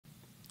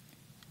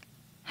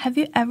Have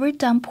you ever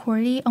done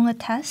poorly on a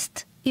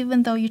test,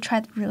 even though you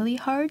tried really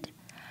hard?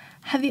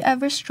 Have you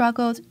ever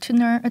struggled to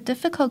learn a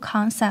difficult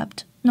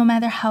concept, no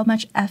matter how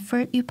much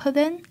effort you put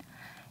in?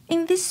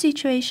 In these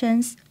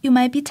situations, you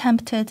might be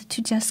tempted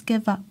to just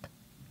give up.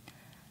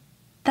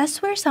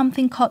 That's where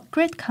something called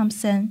grit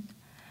comes in.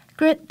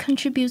 Grit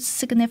contributes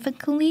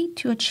significantly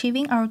to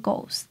achieving our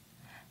goals.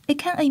 It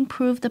can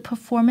improve the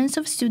performance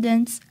of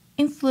students,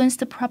 influence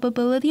the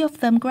probability of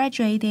them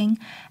graduating,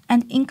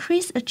 and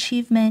increase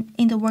achievement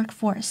in the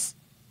workforce.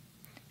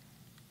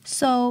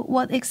 So,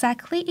 what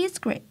exactly is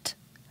grit?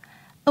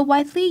 A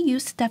widely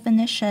used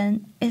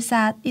definition is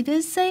that it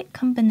is a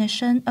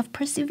combination of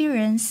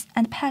perseverance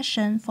and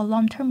passion for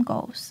long-term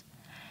goals.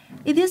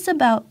 It is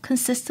about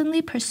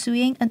consistently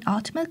pursuing an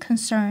ultimate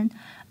concern,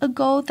 a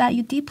goal that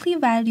you deeply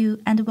value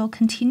and will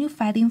continue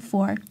fighting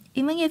for,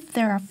 even if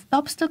there are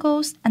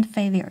obstacles and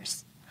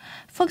failures.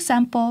 For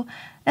example,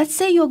 let's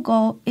say your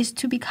goal is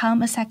to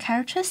become a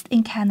psychiatrist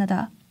in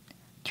Canada.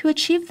 To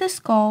achieve this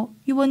goal,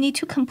 you will need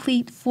to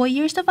complete 4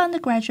 years of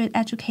undergraduate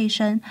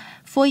education,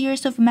 4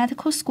 years of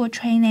medical school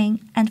training,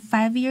 and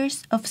 5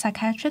 years of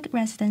psychiatric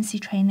residency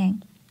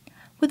training.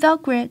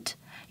 Without grit,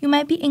 you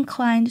might be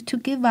inclined to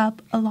give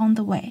up along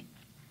the way.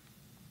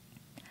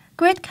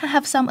 Grit can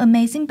have some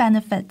amazing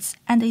benefits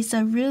and is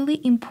a really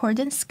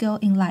important skill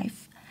in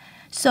life.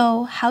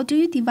 So, how do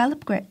you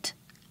develop grit?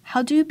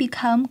 How do you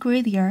become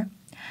grittier?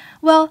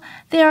 Well,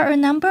 there are a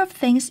number of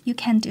things you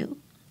can do.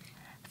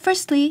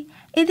 Firstly,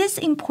 it is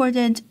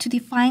important to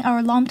define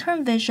our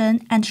long-term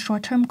vision and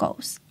short-term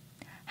goals.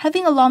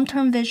 Having a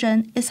long-term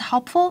vision is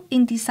helpful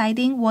in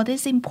deciding what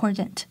is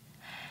important.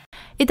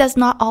 It does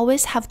not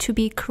always have to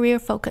be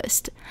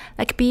career-focused,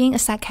 like being a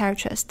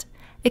psychiatrist.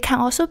 It can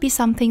also be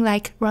something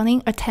like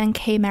running a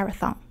 10K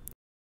marathon.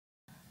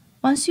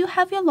 Once you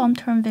have your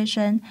long-term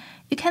vision,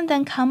 you can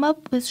then come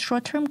up with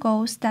short-term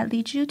goals that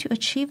lead you to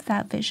achieve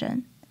that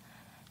vision.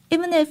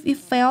 Even if you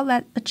fail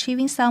at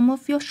achieving some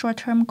of your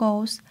short-term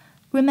goals,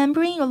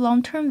 remembering your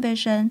long-term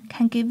vision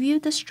can give you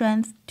the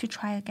strength to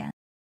try again.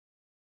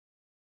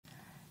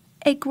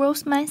 A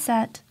growth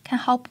mindset can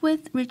help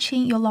with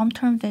reaching your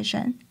long-term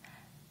vision.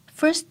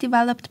 First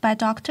developed by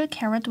Dr.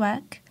 Kara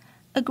Dweck,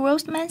 a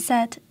growth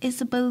mindset is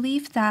a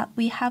belief that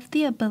we have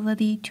the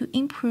ability to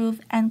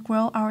improve and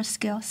grow our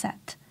skill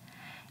set.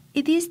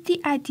 It is the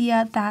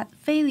idea that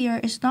failure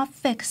is not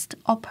fixed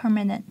or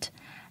permanent,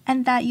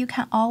 and that you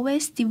can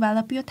always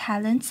develop your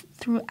talents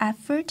through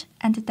effort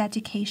and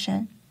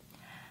dedication.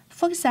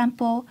 For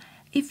example,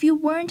 if you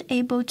weren't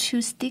able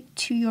to stick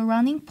to your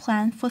running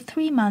plan for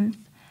 3 months,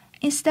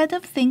 instead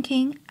of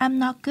thinking, "I'm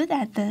not good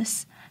at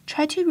this,"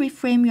 try to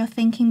reframe your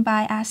thinking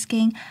by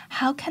asking,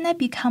 "How can I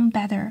become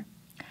better?"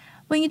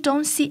 When you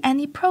don't see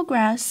any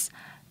progress,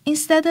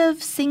 instead of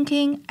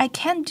thinking, "I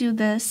can't do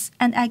this,"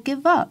 and "I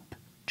give up,"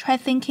 try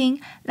thinking,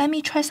 "Let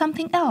me try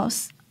something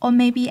else," or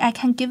 "Maybe I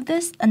can give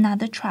this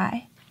another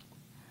try."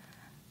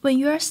 When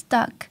you are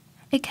stuck,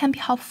 it can be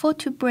helpful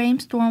to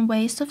brainstorm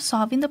ways of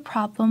solving the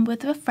problem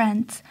with your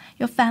friends,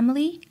 your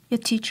family, your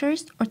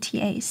teachers, or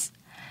TAs.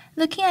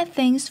 Looking at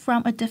things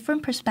from a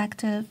different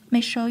perspective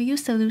may show you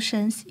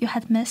solutions you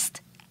had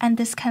missed, and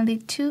this can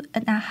lead to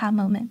an aha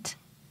moment.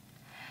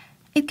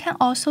 It can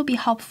also be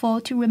helpful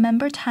to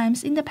remember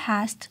times in the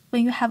past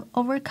when you have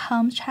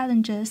overcome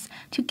challenges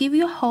to give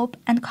you hope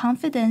and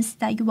confidence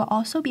that you will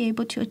also be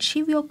able to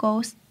achieve your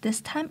goals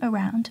this time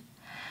around.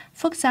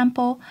 For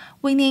example,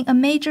 winning a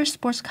major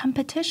sports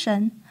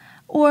competition,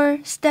 or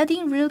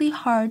studying really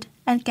hard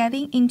and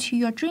getting into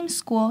your dream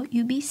school,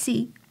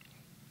 UBC.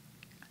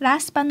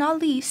 Last but not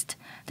least,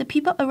 the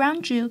people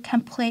around you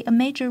can play a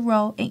major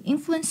role in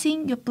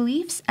influencing your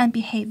beliefs and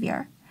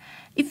behavior.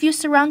 If you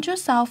surround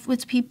yourself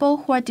with people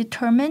who are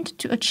determined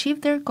to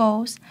achieve their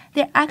goals,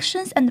 their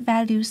actions and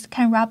values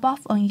can rub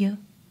off on you.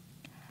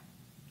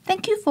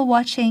 Thank you for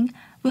watching.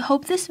 We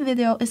hope this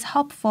video is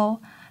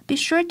helpful. Be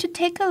sure to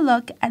take a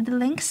look at the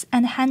links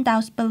and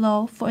handouts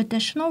below for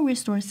additional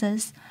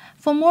resources.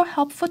 For more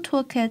helpful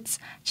toolkits,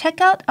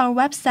 check out our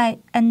website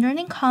at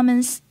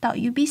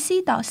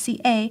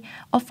learningcommons.ubc.ca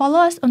or follow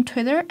us on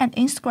Twitter and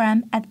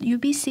Instagram at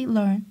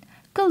UBCLearn.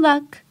 Good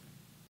luck!